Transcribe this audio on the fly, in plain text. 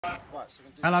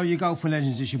Hello you golfing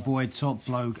legends, it's your boy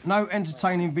Topbloke. No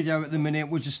entertaining video at the minute,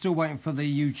 we're just still waiting for the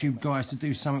YouTube guys to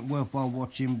do something worthwhile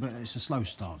watching, but it's a slow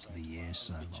start to the year,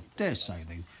 so I dare say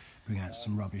they bring out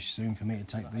some rubbish soon for me to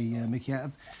take the mickey out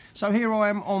of. So here I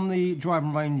am on the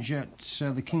driving range at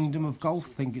the Kingdom of Golf, I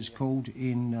think it's called,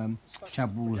 in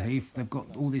Chadwell Heath. They've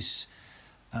got all this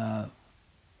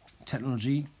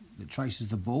technology that traces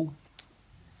the ball.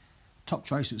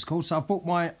 Toptracer it's called. So I've bought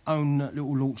my own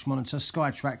little launch monitor,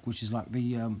 Skytrak, which is like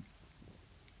the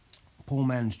poor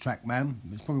man's TrackMan.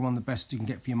 It's probably one of the best you can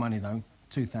get for your money though.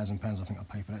 £2,000 I think I'll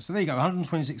pay for that. So there you go,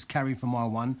 126 carry for my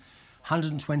one,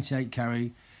 128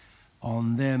 carry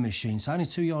on their machine. So only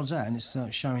 2 yards out, and it's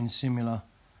showing similar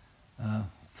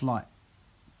flight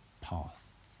path.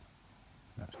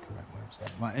 That's correct.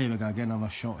 Right, here we go again, another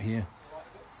shot here.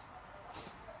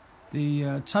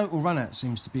 The total run out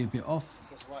seems to be a bit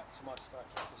off.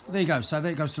 There you go, so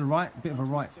there it goes to the right, a bit of a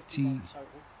righty.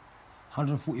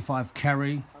 145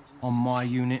 carry on my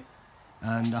unit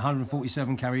and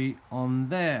 147 carry on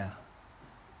their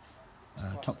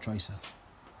Toptracer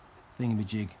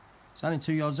thingamajig. It's only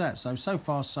 2 yards out, so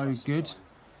far so good.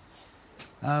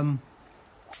 I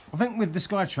think with the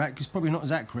Skytrak it's probably not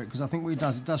as accurate, because I think what it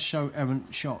does show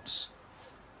errant shots.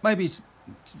 Maybe it's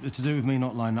to do with me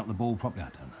not lining up the ball properly, I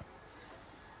don't know.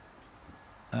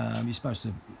 You're supposed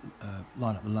to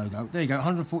line up the logo. There you go,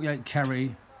 148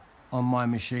 carry on my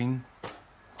machine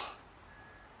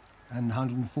and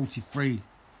 143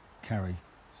 carry.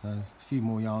 So a few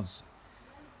more yards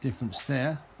difference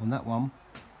there on that one.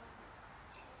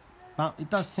 But it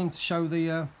does seem to show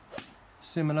the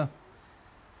similar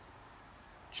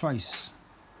trace.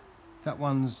 That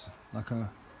one's like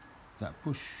a, is that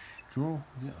push draw?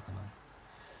 Is it? I don't know.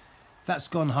 That's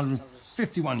gone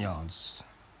 151 yards.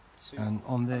 And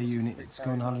on their unit it's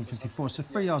gone 154, so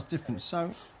 3 yards difference.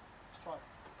 So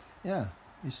yeah,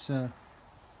 it's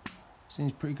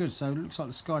seems pretty good. So it looks like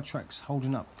the Skytrak's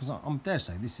holding up, because I dare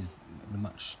say this is the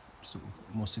much sort of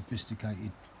more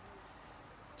sophisticated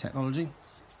technology.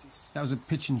 That was a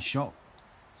pitching shot,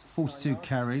 42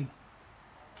 carry.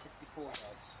 54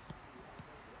 yards.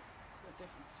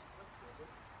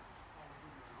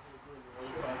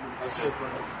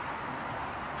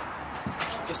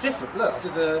 It's different. Look, I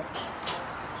did a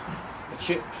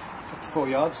chip, 54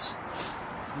 yards.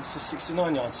 This is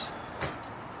 69 yards.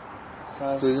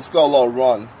 So it's got a lot of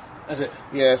run. Is it?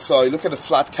 Yeah. So you look at the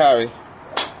flat carry.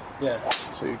 Yeah.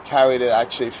 So you carried it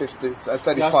actually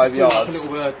 35 yeah, yards. Like a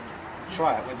little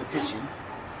try out with the pitching.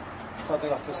 If I do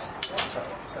like a, is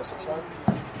that 6 line?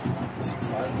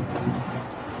 6 line.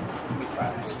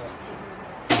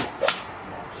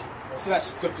 So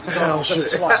that's good because that's a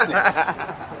slice, isn't it?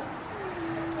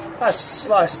 That's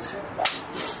sliced.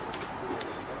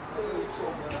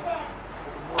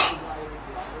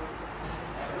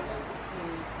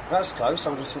 That's close,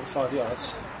 175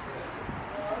 yards.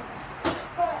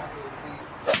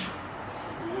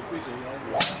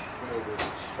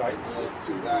 Straight.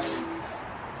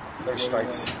 Very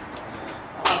straight.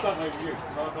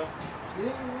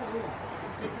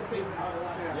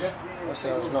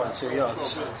 That's 92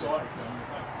 yards.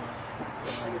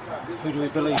 Who do we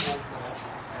believe?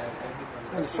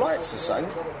 And the flight's the same.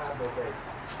 Yeah,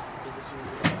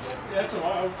 that's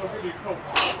alright, I'll give you a call.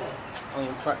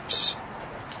 Iron cracks.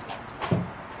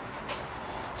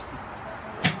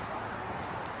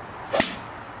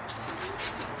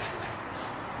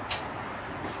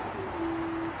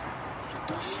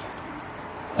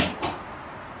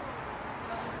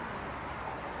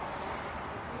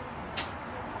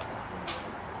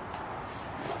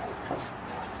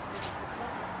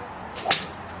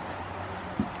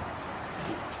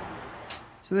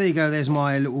 So there you go, there's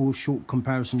my little short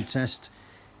comparison test.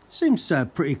 Seems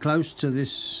pretty close to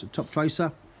this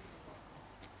Toptracer.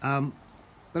 But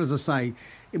as I say,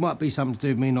 it might be something to do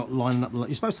with me not lining up the...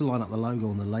 You're supposed to line up the logo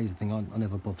on the laser thing. I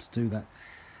never bothered to do that.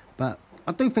 But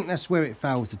I do think that's where it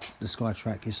fails, the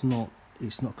Skytrak. It's not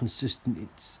consistent.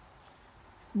 It's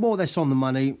more or less on the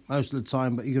money most of the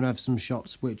time, but you're going to have some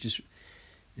shots which is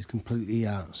completely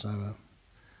out. So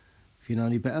if you know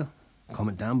any better,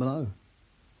 comment down below.